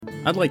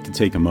I'd like to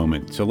take a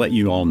moment to let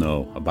you all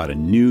know about a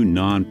new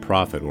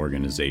non-profit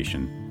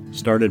organization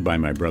started by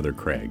my brother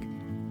Craig.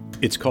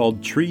 It's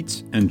called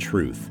Treats and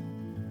Truth.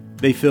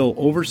 They fill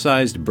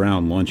oversized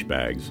brown lunch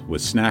bags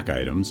with snack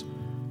items,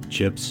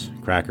 chips,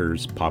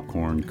 crackers,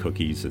 popcorn,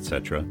 cookies,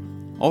 etc.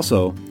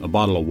 Also, a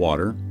bottle of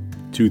water,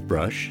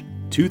 toothbrush,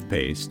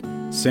 toothpaste,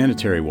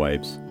 sanitary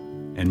wipes,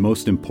 and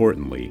most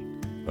importantly,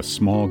 a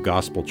small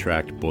gospel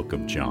tract book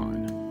of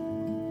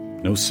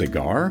John. No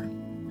cigar?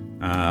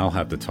 I'll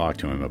have to talk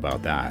to him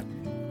about that.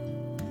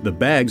 The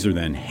bags are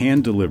then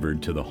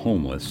hand-delivered to the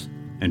homeless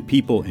and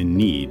people in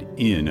need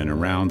in and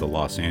around the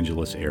Los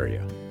Angeles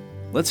area.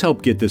 Let's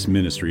help get this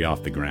ministry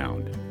off the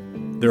ground.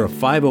 They're a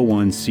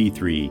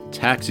 501c3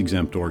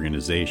 tax-exempt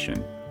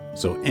organization,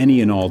 so any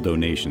and all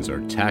donations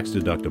are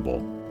tax-deductible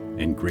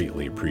and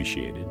greatly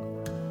appreciated.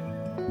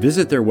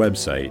 Visit their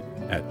website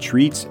at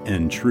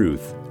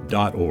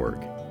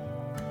treatsandtruth.org.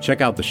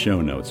 Check out the show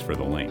notes for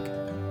the link.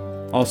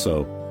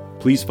 Also,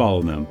 please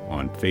follow them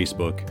on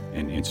Facebook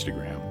and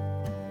Instagram.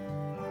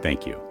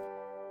 Thank you.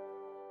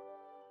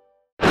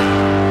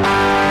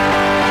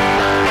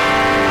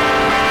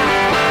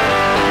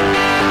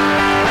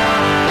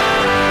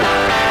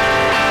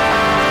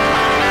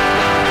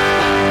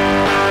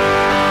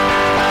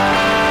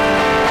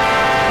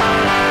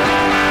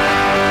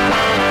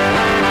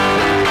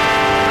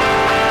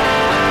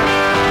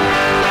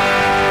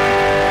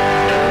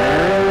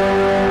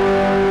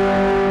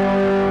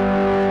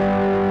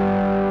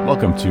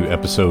 Welcome to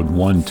episode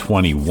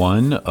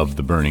 121 of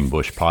the Burning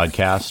Bush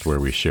podcast, where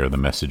we share the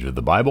message of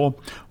the Bible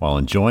while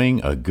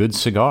enjoying a good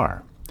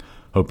cigar.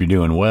 Hope you're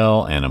doing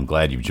well, and I'm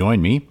glad you've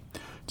joined me.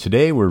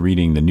 Today we're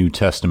reading the New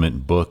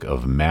Testament book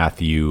of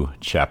Matthew,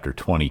 chapter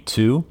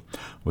 22,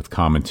 with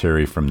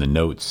commentary from the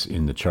notes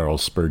in the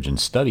Charles Spurgeon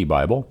Study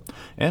Bible,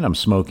 and I'm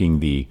smoking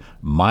the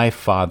My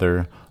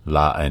Father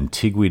La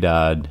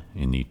Antiguedad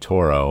in the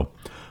Toro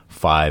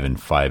 5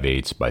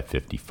 5/8 by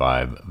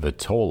 55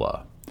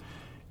 Vitola.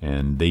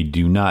 And they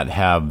do not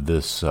have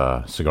this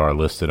cigar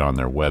listed on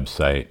their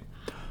website.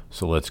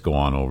 So let's go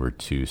on over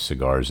to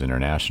Cigars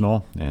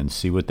International and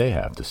see what they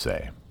have to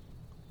say.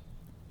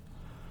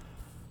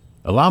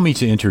 Allow me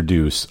to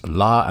introduce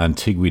La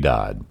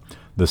Antiguedad,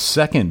 the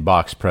second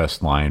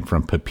box-pressed line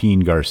from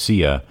Pepin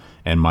Garcia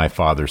and My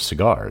Father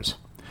Cigars.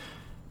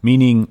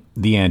 Meaning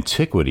the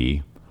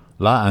antiquity,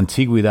 La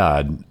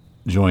Antiguedad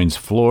joins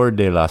Flor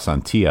de las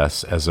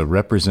Antillas as a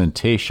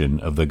representation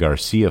of the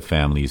Garcia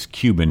family's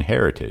Cuban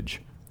heritage.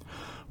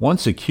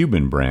 Once a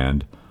Cuban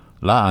brand,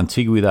 La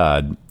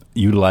Antiguedad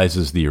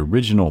utilizes the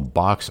original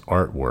box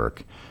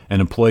artwork and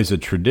employs a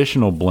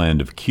traditional blend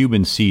of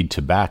Cuban seed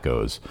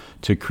tobaccos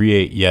to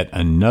create yet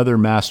another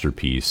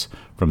masterpiece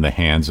from the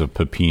hands of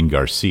Pepin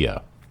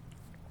Garcia.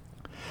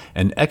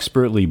 An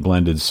expertly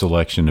blended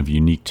selection of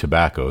unique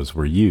tobaccos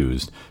were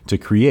used to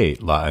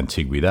create La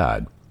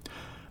Antiguedad.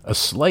 A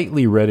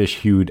slightly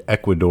reddish-hued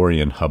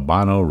Ecuadorian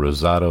Habano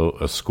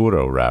Rosado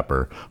Oscuro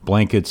wrapper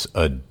blankets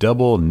a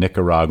double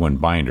Nicaraguan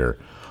binder,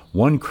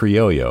 one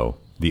Criollo,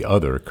 the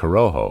other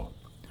Corojo.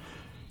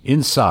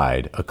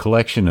 Inside, a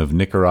collection of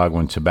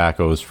Nicaraguan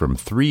tobaccos from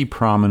 3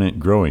 prominent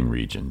growing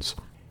regions.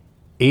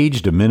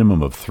 Aged a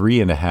minimum of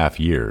 3.5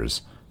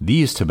 years,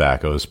 these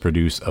tobaccos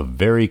produce a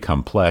very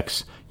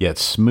complex, yet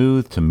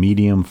smooth to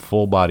medium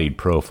full-bodied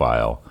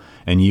profile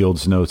and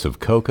yields notes of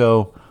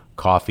cocoa,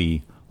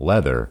 coffee,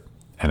 leather,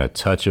 and a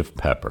touch of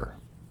pepper.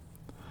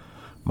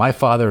 My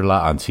Father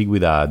La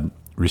Antiguedad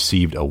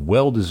received a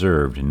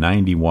well-deserved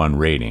 91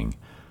 rating,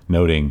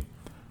 noting,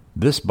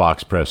 "This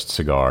box-pressed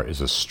cigar is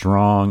a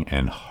strong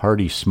and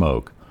hearty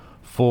smoke,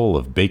 full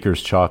of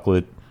baker's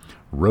chocolate,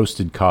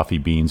 roasted coffee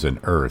beans, and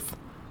earth,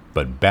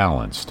 but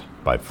balanced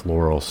by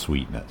floral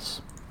sweetness."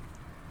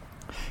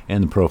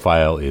 And the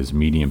profile is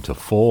medium to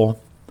full.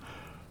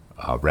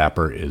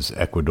 Wrapper is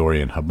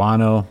Ecuadorian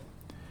Habano.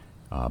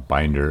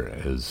 Binder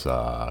is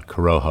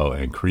Corojo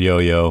and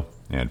Criollo,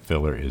 and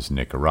filler is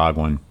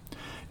Nicaraguan.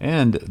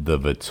 And the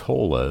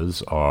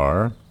Vitolas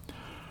are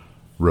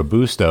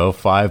Robusto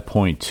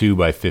 5.2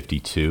 by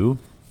 52,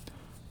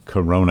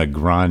 Corona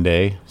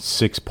Grande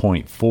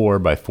 6.4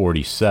 by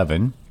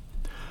 47,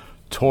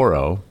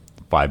 Toro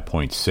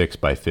 5.6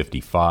 by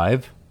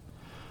 55,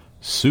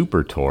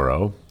 Super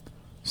Toro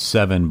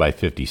 7 by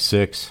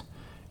 56,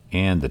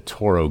 and the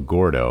Toro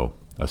Gordo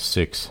a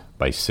 6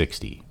 by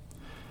 60.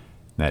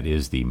 That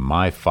is the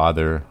My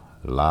Father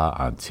La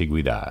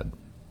Antiguedad.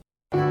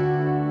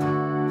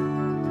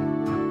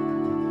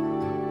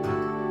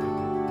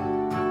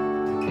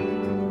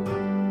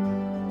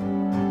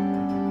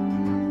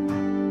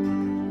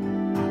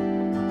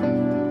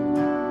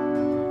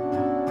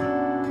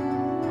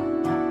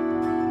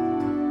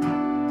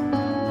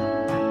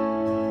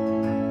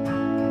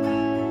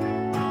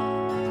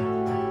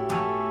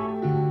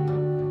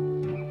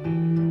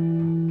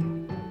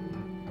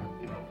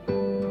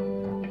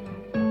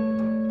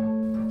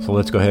 So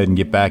let's go ahead and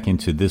get back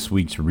into this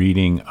week's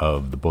reading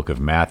of the book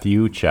of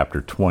Matthew, chapter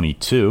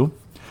 22.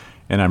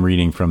 And I'm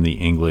reading from the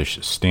English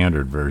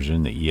Standard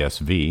Version, the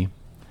ESV.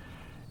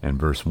 And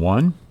verse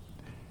 1,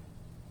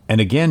 And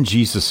again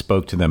Jesus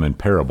spoke to them in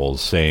parables,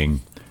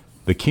 saying,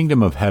 The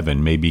kingdom of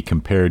heaven may be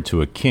compared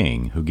to a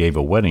king who gave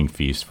a wedding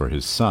feast for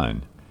his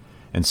son,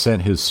 and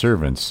sent his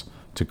servants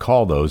to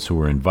call those who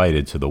were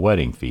invited to the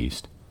wedding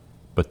feast,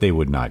 but they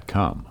would not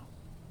come.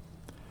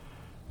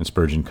 And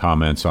Spurgeon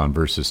comments on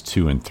verses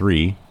 2 and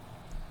 3,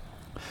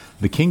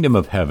 The kingdom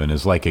of heaven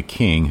is like a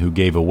king who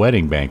gave a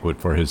wedding banquet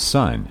for his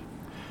son.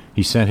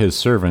 He sent his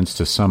servants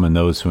to summon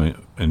those who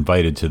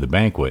invited to the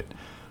banquet,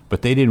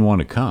 but they didn't want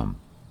to come.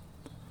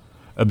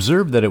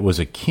 Observe that it was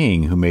a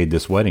king who made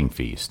this wedding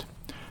feast.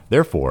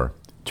 Therefore,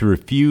 to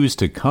refuse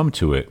to come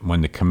to it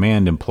when the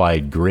command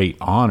implied great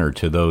honor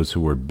to those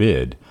who were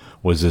bid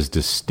was as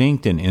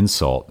distinct an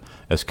insult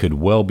as could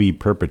well be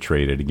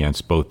perpetrated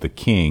against both the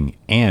king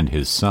and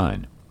his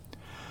son.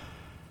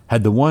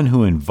 Had the one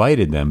who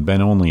invited them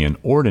been only an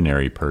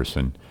ordinary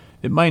person,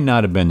 it might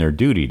not have been their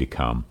duty to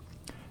come,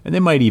 and they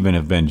might even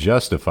have been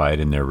justified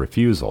in their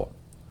refusal.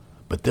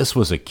 But this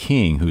was a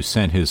king who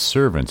sent his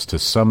servants to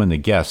summon the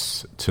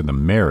guests to the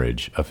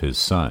marriage of his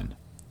son.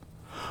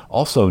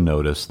 Also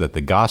notice that the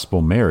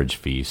gospel marriage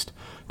feast,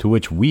 to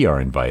which we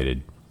are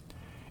invited,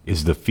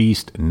 is the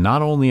feast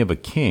not only of a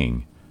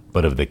king,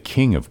 but of the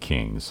King of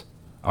Kings,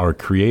 our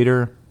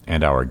Creator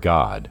and our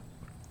God.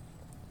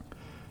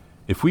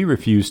 If we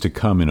refuse to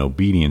come in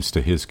obedience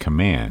to his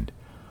command,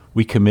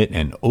 we commit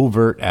an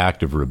overt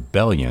act of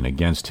rebellion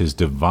against his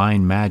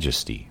divine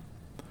majesty.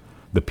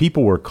 The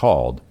people were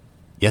called,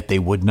 yet they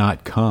would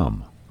not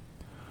come.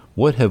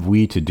 What have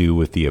we to do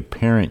with the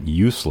apparent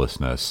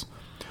uselessness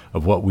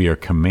of what we are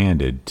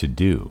commanded to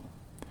do?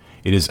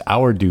 It is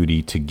our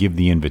duty to give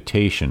the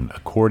invitation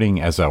according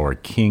as our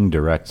King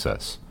directs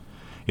us.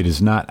 It is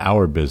not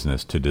our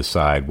business to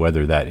decide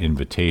whether that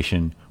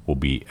invitation will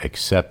be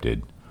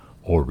accepted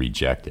or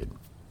rejected.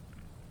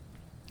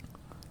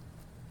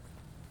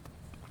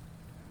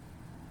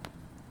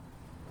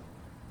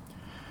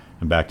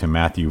 And back to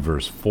Matthew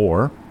verse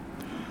 4.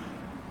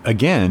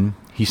 Again,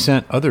 he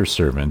sent other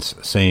servants,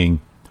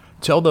 saying,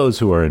 Tell those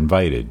who are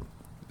invited,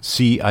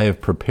 See, I have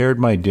prepared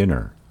my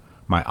dinner.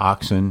 My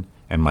oxen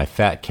and my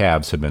fat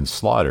calves have been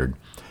slaughtered,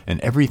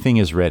 and everything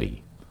is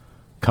ready.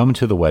 Come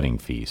to the wedding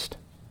feast.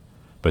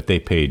 But they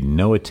paid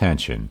no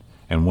attention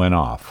and went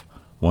off,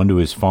 one to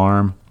his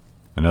farm,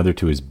 another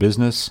to his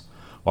business,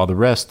 while the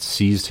rest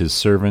seized his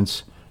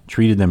servants,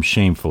 treated them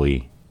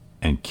shamefully,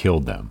 and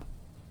killed them.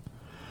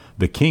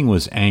 The king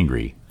was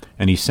angry,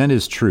 and he sent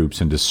his troops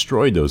and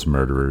destroyed those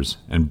murderers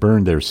and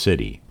burned their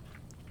city.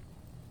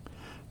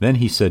 Then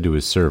he said to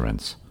his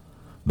servants,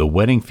 The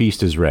wedding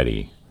feast is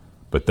ready,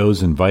 but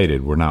those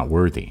invited were not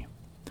worthy.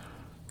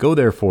 Go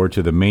therefore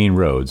to the main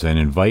roads and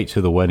invite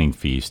to the wedding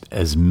feast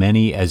as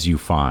many as you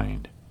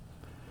find.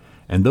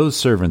 And those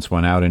servants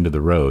went out into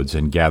the roads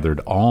and gathered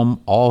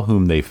all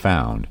whom they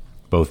found,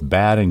 both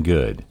bad and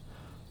good,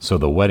 so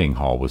the wedding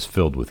hall was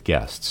filled with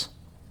guests.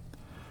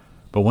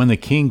 But when the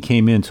king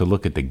came in to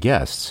look at the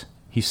guests,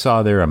 he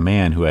saw there a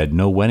man who had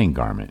no wedding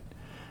garment.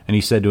 And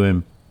he said to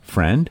him,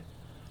 Friend,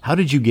 how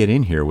did you get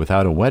in here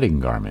without a wedding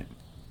garment?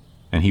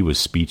 And he was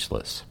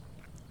speechless.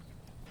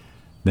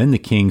 Then the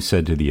king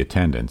said to the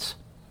attendants,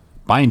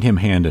 Bind him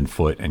hand and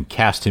foot and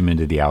cast him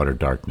into the outer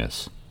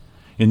darkness.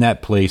 In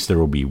that place there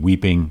will be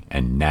weeping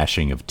and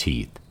gnashing of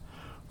teeth,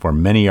 for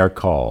many are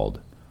called,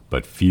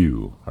 but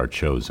few are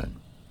chosen.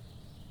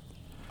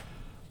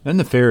 Then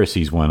the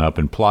Pharisees went up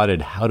and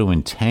plotted how to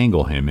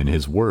entangle him in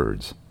his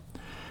words.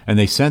 And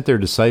they sent their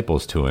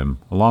disciples to him,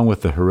 along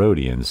with the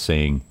Herodians,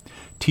 saying,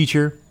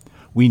 Teacher,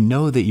 we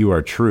know that you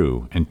are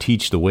true and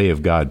teach the way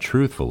of God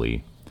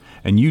truthfully,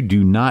 and you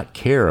do not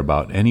care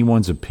about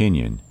anyone's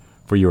opinion,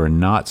 for you are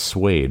not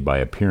swayed by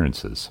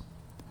appearances.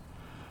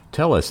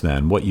 Tell us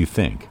then what you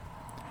think.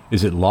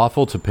 Is it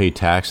lawful to pay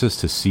taxes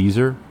to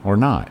Caesar or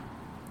not?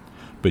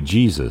 But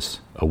Jesus,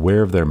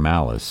 aware of their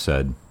malice,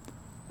 said,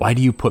 Why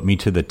do you put me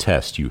to the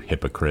test, you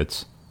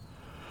hypocrites?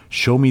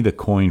 Show me the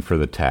coin for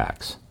the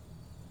tax.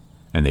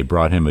 And they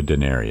brought him a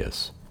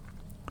denarius.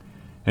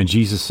 And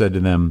Jesus said to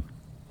them,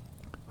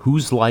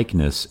 Whose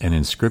likeness and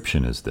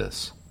inscription is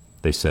this?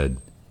 They said,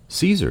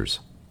 Caesar's.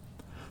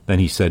 Then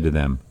he said to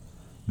them,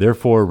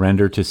 Therefore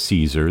render to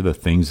Caesar the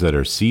things that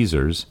are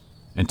Caesar's,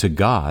 and to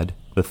God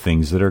the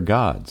things that are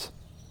God's.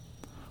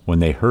 When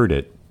they heard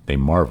it, they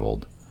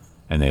marveled,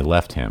 and they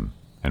left him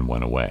and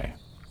went away.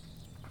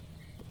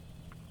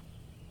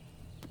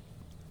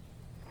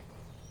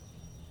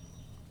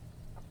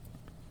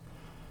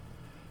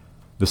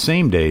 The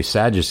same day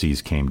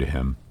Sadducees came to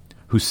him,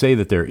 who say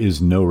that there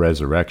is no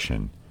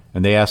resurrection,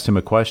 and they asked him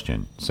a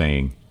question,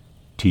 saying,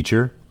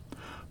 Teacher,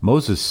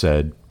 Moses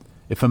said,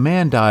 If a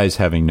man dies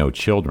having no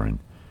children,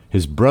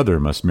 his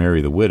brother must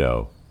marry the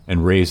widow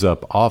and raise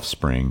up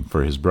offspring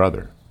for his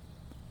brother.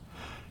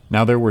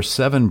 Now there were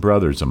 7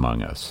 brothers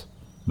among us.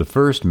 The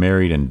first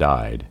married and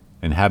died,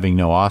 and having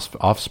no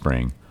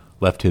offspring,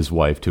 left his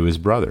wife to his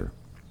brother.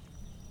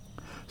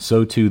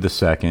 So too the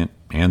second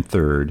and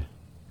third,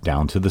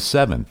 down to the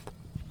 7th.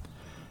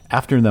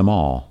 After them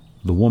all,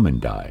 the woman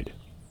died.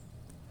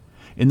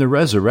 In the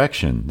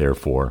resurrection,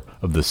 therefore,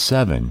 of the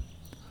 7,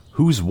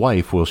 whose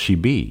wife will she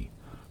be?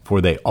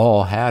 for they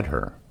all had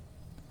her.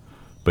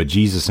 But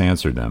Jesus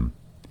answered them,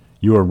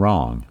 You are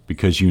wrong,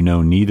 because you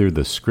know neither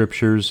the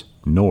Scriptures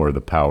nor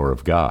the power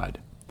of God.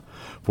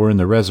 For in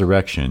the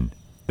resurrection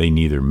they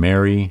neither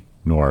marry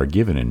nor are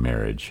given in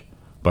marriage,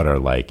 but are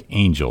like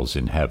angels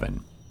in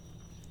heaven.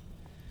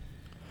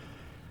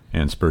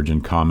 And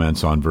Spurgeon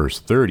comments on verse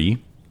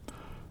 30,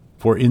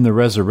 For in the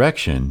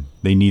resurrection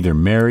they neither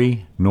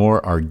marry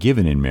nor are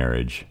given in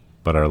marriage,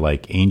 but are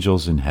like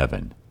angels in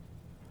heaven.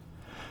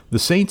 The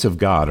saints of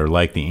God are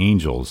like the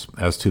angels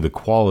as to the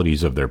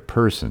qualities of their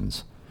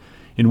persons.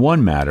 In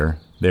one matter,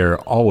 they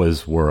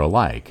always were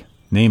alike,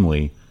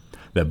 namely,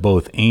 that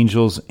both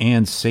angels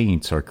and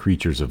saints are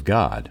creatures of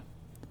God.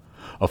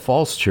 A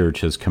false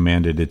church has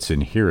commanded its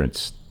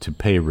adherents to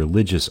pay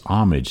religious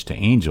homage to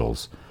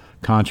angels,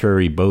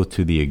 contrary both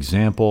to the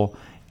example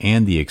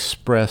and the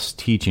express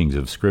teachings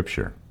of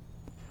Scripture.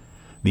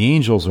 The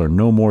angels are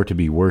no more to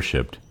be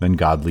worshipped than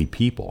godly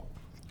people,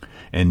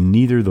 and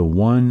neither the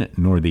one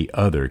nor the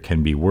other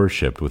can be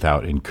worshipped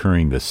without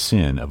incurring the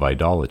sin of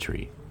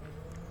idolatry.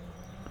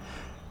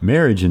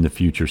 Marriage in the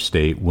future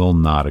state will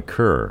not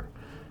occur,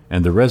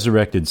 and the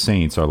resurrected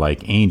saints are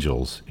like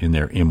angels in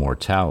their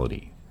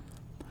immortality.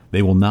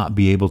 They will not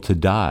be able to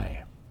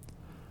die.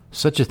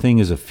 Such a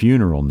thing as a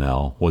funeral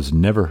knell was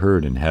never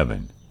heard in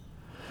heaven.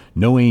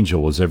 No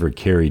angel was ever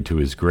carried to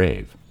his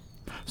grave.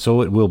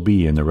 So it will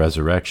be in the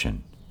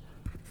resurrection.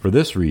 For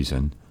this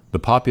reason, the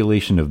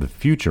population of the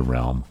future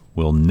realm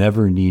will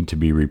never need to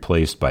be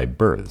replaced by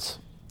births.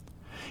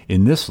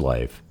 In this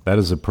life, that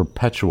is a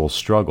perpetual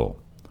struggle.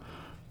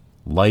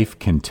 Life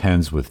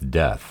contends with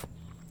death,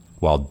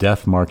 while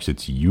death marks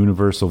its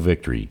universal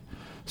victory,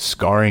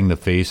 scarring the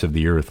face of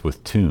the earth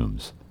with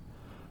tombs.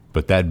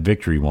 But that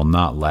victory will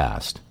not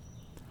last.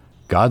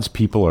 God's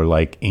people are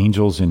like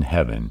angels in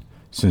heaven,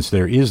 since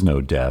there is no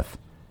death,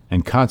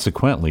 and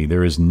consequently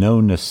there is no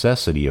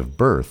necessity of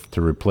birth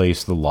to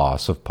replace the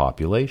loss of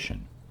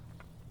population.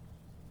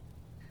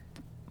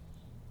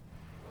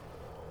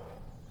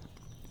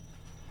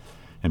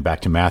 And back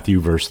to Matthew,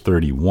 verse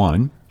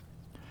 31.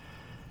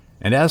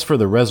 And as for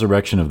the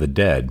resurrection of the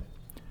dead,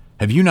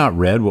 have you not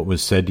read what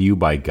was said to you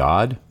by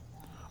God?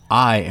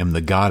 I am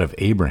the God of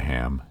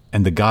Abraham,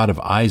 and the God of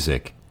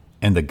Isaac,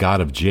 and the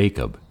God of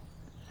Jacob.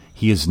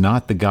 He is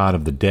not the God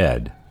of the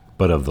dead,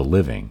 but of the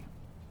living.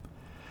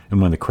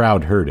 And when the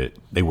crowd heard it,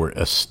 they were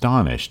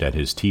astonished at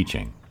his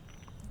teaching.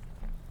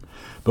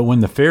 But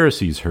when the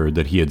Pharisees heard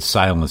that he had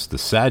silenced the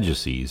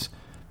Sadducees,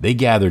 they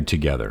gathered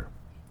together.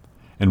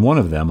 And one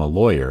of them, a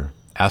lawyer,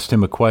 asked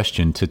him a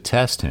question to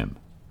test him.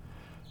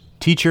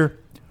 Teacher,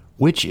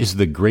 which is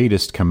the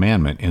greatest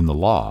commandment in the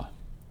law?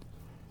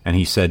 And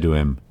he said to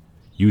him,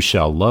 You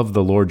shall love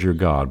the Lord your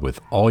God with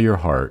all your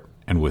heart,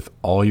 and with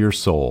all your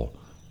soul,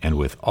 and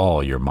with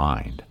all your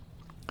mind.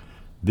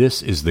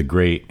 This is the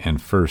great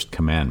and first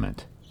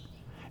commandment.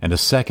 And a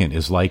second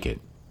is like it.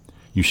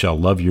 You shall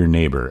love your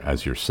neighbor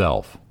as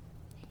yourself.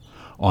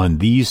 On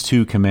these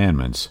two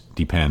commandments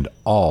depend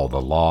all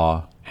the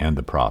law and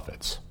the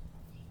prophets.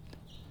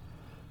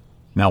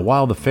 Now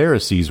while the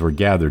Pharisees were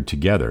gathered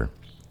together,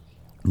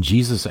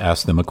 Jesus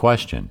asked them a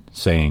question,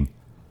 saying,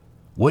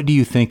 What do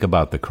you think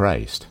about the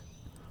Christ?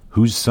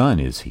 Whose son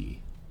is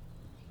he?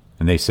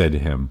 And they said to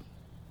him,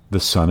 The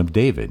son of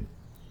David.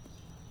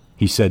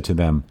 He said to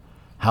them,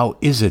 How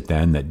is it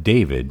then that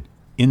David,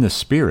 in the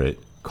Spirit,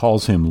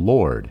 calls him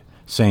Lord,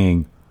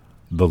 saying,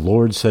 The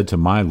Lord said to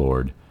my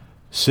Lord,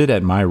 Sit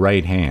at my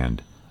right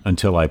hand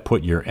until I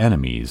put your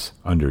enemies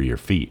under your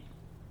feet.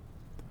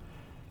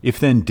 If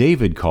then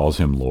David calls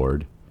him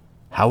Lord,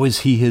 how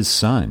is he his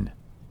son?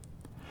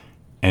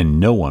 And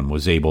no one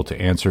was able to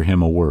answer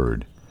him a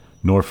word,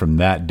 nor from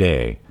that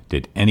day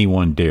did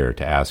anyone dare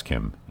to ask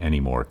him any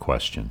more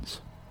questions.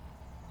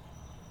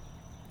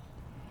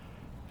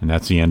 And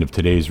that's the end of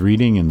today's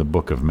reading in the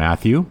book of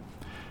Matthew.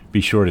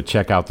 Be sure to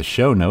check out the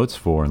show notes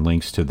for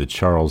links to the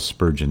Charles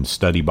Spurgeon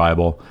Study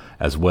Bible,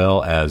 as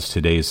well as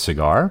today's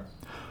cigar.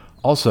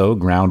 Also,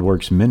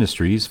 Groundworks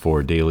Ministries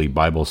for daily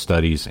Bible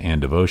studies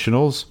and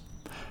devotionals.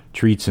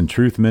 Treats and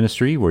Truth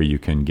Ministry, where you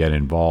can get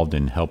involved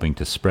in helping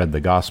to spread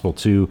the gospel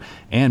to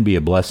and be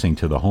a blessing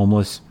to the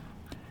homeless.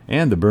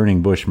 And the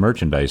Burning Bush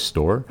Merchandise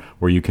Store,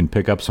 where you can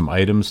pick up some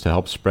items to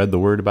help spread the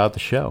word about the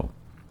show.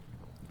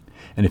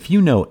 And if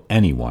you know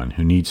anyone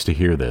who needs to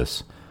hear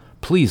this,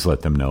 please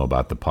let them know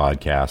about the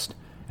podcast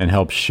and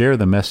help share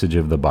the message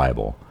of the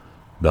Bible,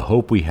 the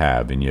hope we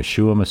have in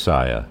Yeshua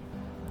Messiah,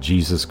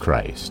 Jesus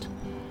Christ.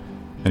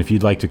 And if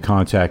you'd like to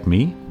contact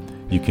me,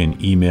 you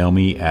can email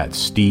me at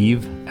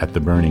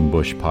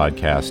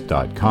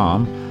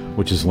steve@theburningbushpodcast.com,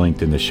 which is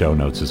linked in the show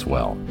notes as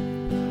well.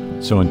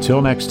 So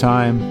until next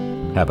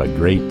time, have a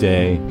great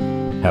day,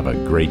 have a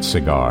great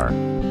cigar,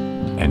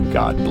 and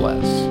God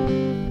bless.